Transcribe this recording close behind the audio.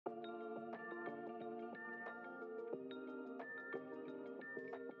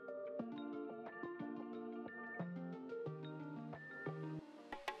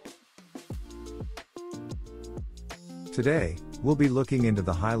Today, we'll be looking into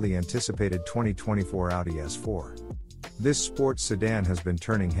the highly anticipated 2024 Audi S4. This sports sedan has been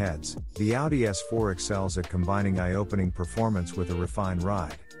turning heads. The Audi S4 excels at combining eye-opening performance with a refined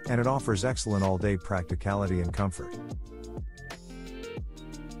ride, and it offers excellent all-day practicality and comfort.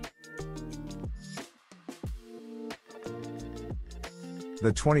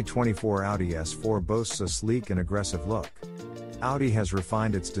 The 2024 Audi S4 boasts a sleek and aggressive look. Audi has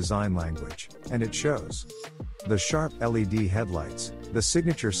refined its design language, and it shows. The sharp LED headlights, the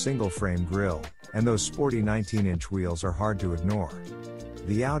signature single-frame grille, and those sporty 19-inch wheels are hard to ignore.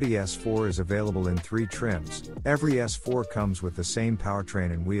 The Audi S4 is available in 3 trims. Every S4 comes with the same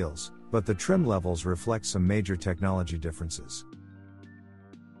powertrain and wheels, but the trim levels reflect some major technology differences.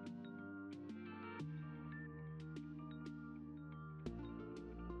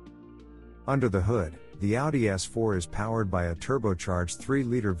 Under the hood, the Audi S4 is powered by a turbocharged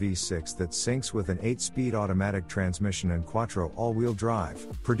 3-liter V6 that syncs with an 8-speed automatic transmission and quattro all-wheel drive,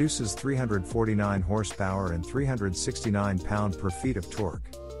 produces 349 horsepower and 369 pound-per-feet of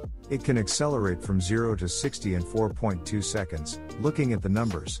torque. It can accelerate from 0 to 60 in 4.2 seconds. Looking at the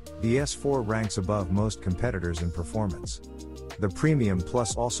numbers, the S4 ranks above most competitors in performance. The Premium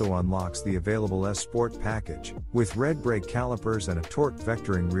Plus also unlocks the available S Sport package, with red brake calipers and a torque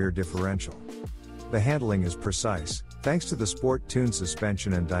vectoring rear differential. The handling is precise, thanks to the sport-tuned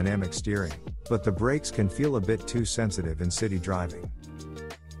suspension and dynamic steering, but the brakes can feel a bit too sensitive in city driving.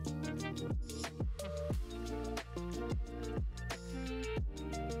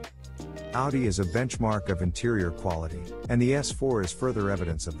 Audi is a benchmark of interior quality, and the S4 is further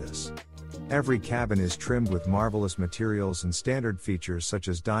evidence of this. Every cabin is trimmed with marvelous materials and standard features such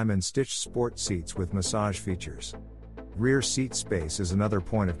as diamond-stitched sport seats with massage features. Rear seat space is another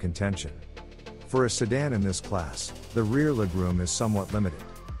point of contention. For a sedan in this class, the rear legroom is somewhat limited.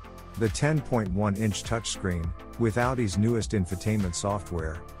 The 10.1-inch touchscreen, with Audi's newest infotainment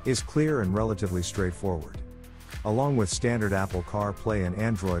software, is clear and relatively straightforward. Along with standard Apple CarPlay and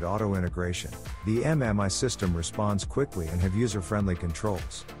Android Auto integration, the MMI system responds quickly and have user-friendly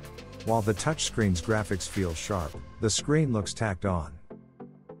controls. While the touchscreen's graphics feel sharp, the screen looks tacked on.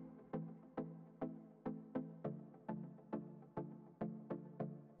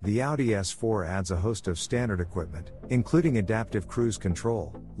 The Audi S4 adds a host of standard equipment, including adaptive cruise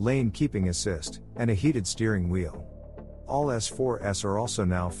control, lane keeping assist, and a heated steering wheel. All S4s are also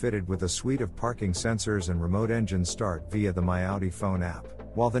now fitted with a suite of parking sensors and remote engine start via the My Audi phone app,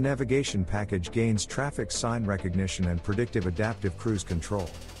 while the navigation package gains traffic sign recognition and predictive adaptive cruise control.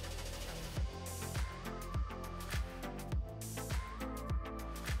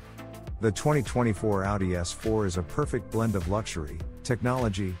 The 2024 Audi S4 is a perfect blend of luxury,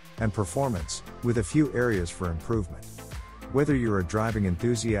 technology, and performance, with a few areas for improvement. Whether you're a driving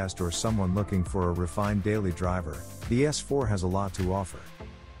enthusiast or someone looking for a refined daily driver, the S4 has a lot to offer.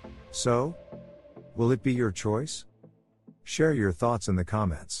 So, will it be your choice? Share your thoughts in the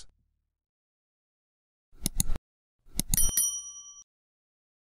comments.